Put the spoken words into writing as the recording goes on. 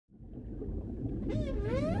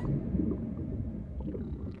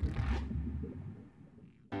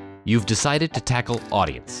You've decided to tackle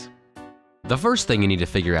audience. The first thing you need to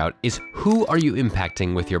figure out is who are you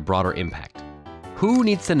impacting with your broader impact? Who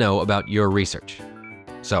needs to know about your research?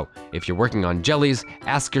 So, if you're working on jellies,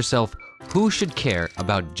 ask yourself, who should care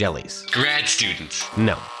about jellies? Grad students.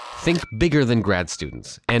 No. Think bigger than grad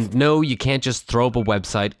students. And no, you can't just throw up a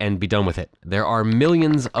website and be done with it. There are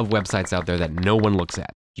millions of websites out there that no one looks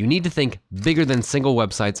at. You need to think bigger than single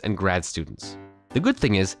websites and grad students. The good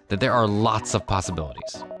thing is that there are lots of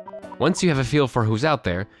possibilities. Once you have a feel for who's out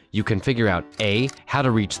there, you can figure out A, how to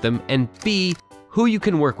reach them, and B, who you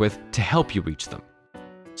can work with to help you reach them.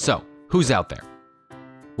 So, who's out there?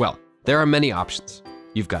 Well, there are many options.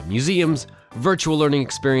 You've got museums, virtual learning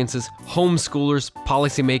experiences, homeschoolers,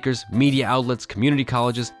 policymakers, media outlets, community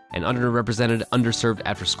colleges, and underrepresented, underserved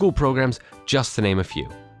after-school programs, just to name a few.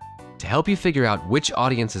 To help you figure out which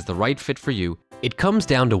audience is the right fit for you, it comes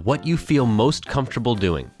down to what you feel most comfortable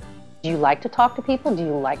doing. Do you like to talk to people? Do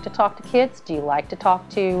you like to talk to kids? Do you like to talk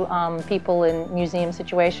to people in museum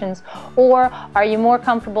situations? Or are you more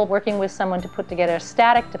comfortable working with someone to put together a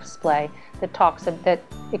static display that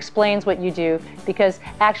explains what you do, because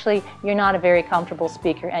actually you're not a very comfortable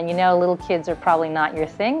speaker and you know little kids are probably not your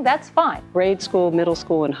thing? That's fine. Grade school, middle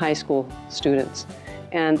school, and high school students.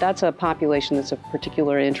 And that's a population that's of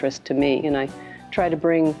particular interest to me. And I try to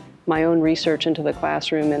bring my own research into the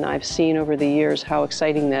classroom, and I've seen over the years how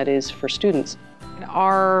exciting that is for students. In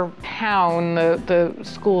our town, the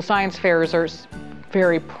school science fairs are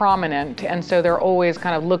very prominent, and so they're always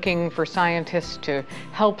kind of looking for scientists to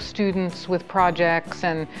help students with projects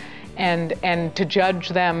and to judge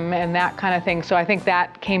them and that kind of thing. So I think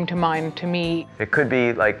that came to mind to me. It could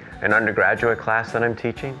be like an undergraduate class that I'm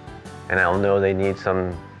teaching, and I'll know they need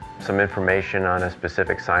some information on a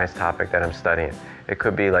specific science topic that I'm studying. It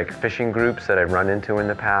could be like fishing groups that I've run into in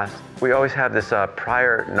the past. We always have this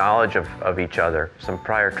prior knowledge of each other, some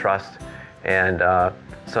prior trust, and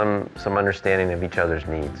some understanding of each other's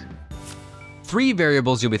needs. 3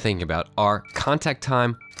 variables you'll be thinking about are contact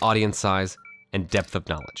time, audience size, and depth of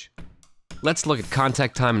knowledge. Let's look at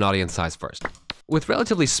contact time and audience size first. With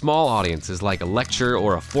relatively small audiences like a lecture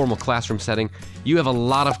or a formal classroom setting, you have a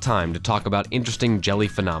lot of time to talk about interesting jelly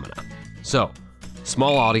phenomena. So,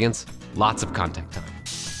 small audience, lots of contact time.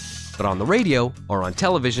 But on the radio or on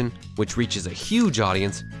television, which reaches a huge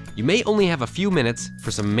audience, you may only have a few minutes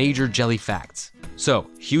for some major jelly facts. So,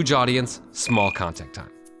 huge audience, small contact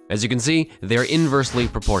time. As you can see, they're inversely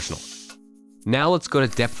proportional. Now let's go to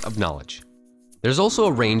depth of knowledge. There's also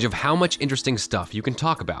a range of how much interesting stuff you can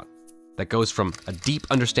talk about. That goes from a deep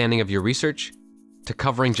understanding of your research to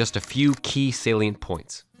covering just a few key salient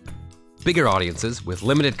points. Bigger audiences with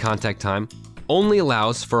limited contact time only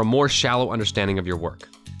allows for a more shallow understanding of your work.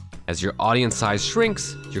 As your audience size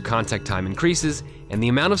shrinks, your contact time increases, and the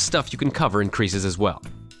amount of stuff you can cover increases as well.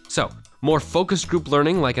 So, more focused group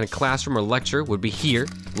learning like in a classroom or lecture would be here,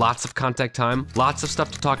 lots of contact time, lots of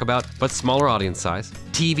stuff to talk about, but smaller audience size.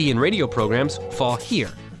 TV and radio programs fall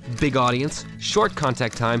here, big audience, short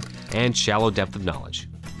contact time, and shallow depth of knowledge.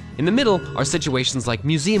 In the middle are situations like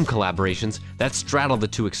museum collaborations that straddle the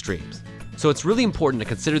 2 extremes. So it's really important to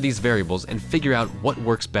consider these variables and figure out what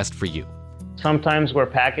works best for you. Sometimes we're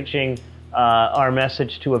packaging our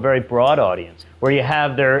message to a very broad audience, where you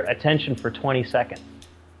have their attention for 20 seconds.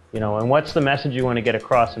 And what's the message you want to get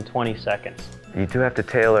across in 20 seconds? You do have to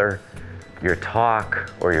tailor your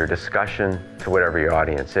talk or your discussion to whatever your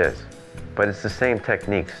audience is. But it's the same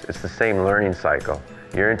techniques, it's the same learning cycle.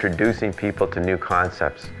 You're introducing people to new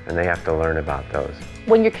concepts, and they have to learn about those.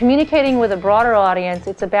 When you're communicating with a broader audience,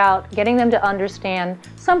 it's about getting them to understand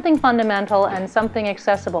something fundamental and something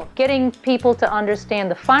accessible. Getting people to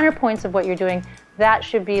understand the finer points of what you're doing, that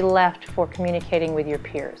should be left for communicating with your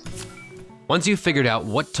peers. Once you've figured out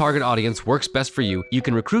what target audience works best for you, you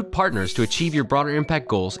can recruit partners to achieve your broader impact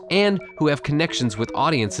goals and who have connections with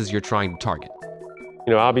audiences you're trying to target.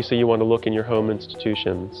 Obviously you want to look in your home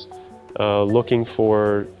institutions, looking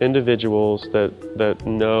for individuals that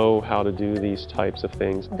know how to do these types of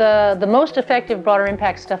things. The most effective broader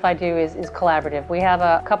impact stuff I do is collaborative. We have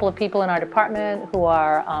a couple of people in our department who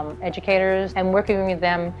are educators, and working with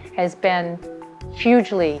them has been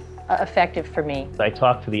hugely effective for me. I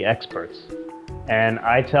talk to the experts, and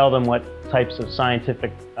I tell them what types of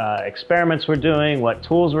scientific experiments we're doing, what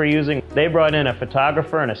tools we're using. They brought in a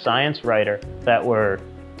photographer and a science writer that were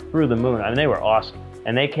through the moon. I mean, they were awesome.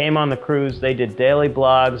 And they came on the cruise, they did daily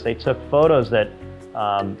blogs, they took photos that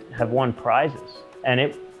have won prizes. And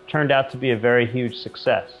it turned out to be a very huge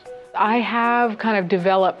success. I have kind of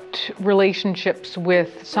developed relationships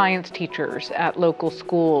with science teachers at local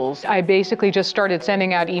schools. I basically just started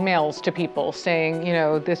sending out emails to people saying, you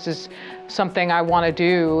know, this is something I want to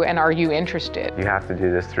do, and are you interested? You have to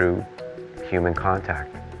do this through human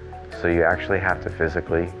contact. So you actually have to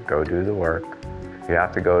physically go do the work. You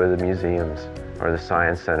have to go to the museums or the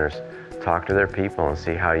science centers, talk to their people and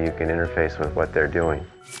see how you can interface with what they're doing.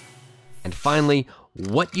 And finally,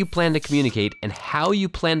 what you plan to communicate and how you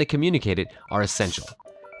plan to communicate it are essential.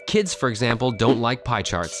 Kids, for example, don't like pie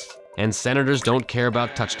charts, and senators don't care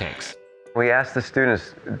about touch tanks. We ask the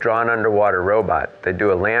students to draw an underwater robot. They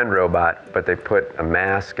do a land robot, but they put a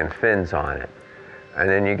mask and fins on it. And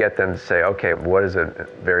then you get them to say, okay, what is a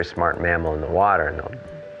very smart mammal in the water? And they'll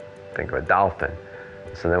think of a dolphin.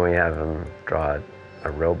 So then we have them draw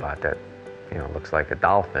a robot that, you know, looks like a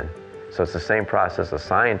dolphin. So it's the same process a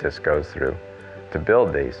scientist goes through to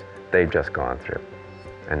build these. They've just gone through,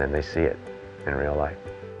 and then they see it in real life.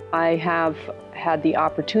 I have had the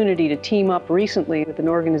opportunity to team up recently with an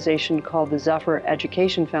organization called the Zephyr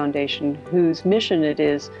Education Foundation, whose mission it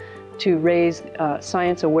is to raise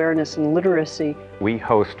science awareness and literacy. We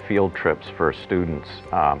host field trips for students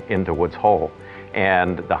into Woods Hole,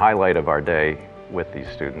 and the highlight of our day with these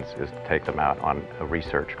students is to take them out on a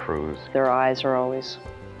research cruise. Their eyes are always,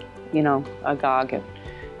 you know, agog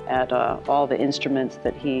at all the instruments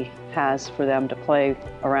that he has for them to play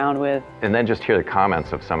around with. And then just hear the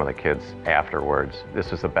comments of some of the kids afterwards.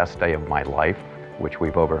 This is the best day of my life, which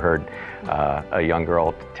we've overheard a young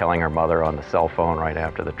girl telling her mother on the cell phone right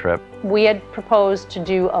after the trip. We had proposed to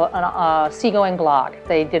do a seagoing blog.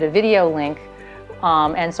 They did a video link,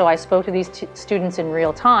 and so I spoke to these students in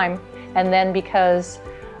real time. And then because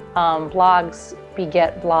blogs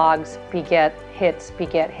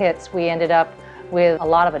beget hits, we ended up with a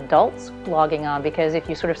lot of adults logging on, because if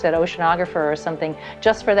you sort of said oceanographer or something,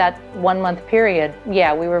 just for that 1 month period,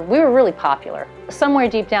 yeah, we were really popular. Somewhere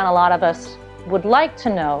deep down, a lot of us would like to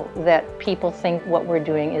know that people think what we're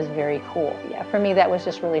doing is very cool. Yeah, for me, that was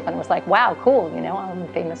just really fun. It was like, wow, cool, you know, I'm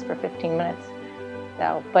famous for 15 minutes.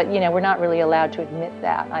 So, but, you know, we're not really allowed to admit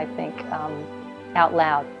that, I think, out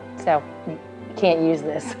loud. So you can't use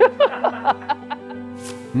this.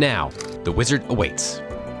 Now, the wizard awaits.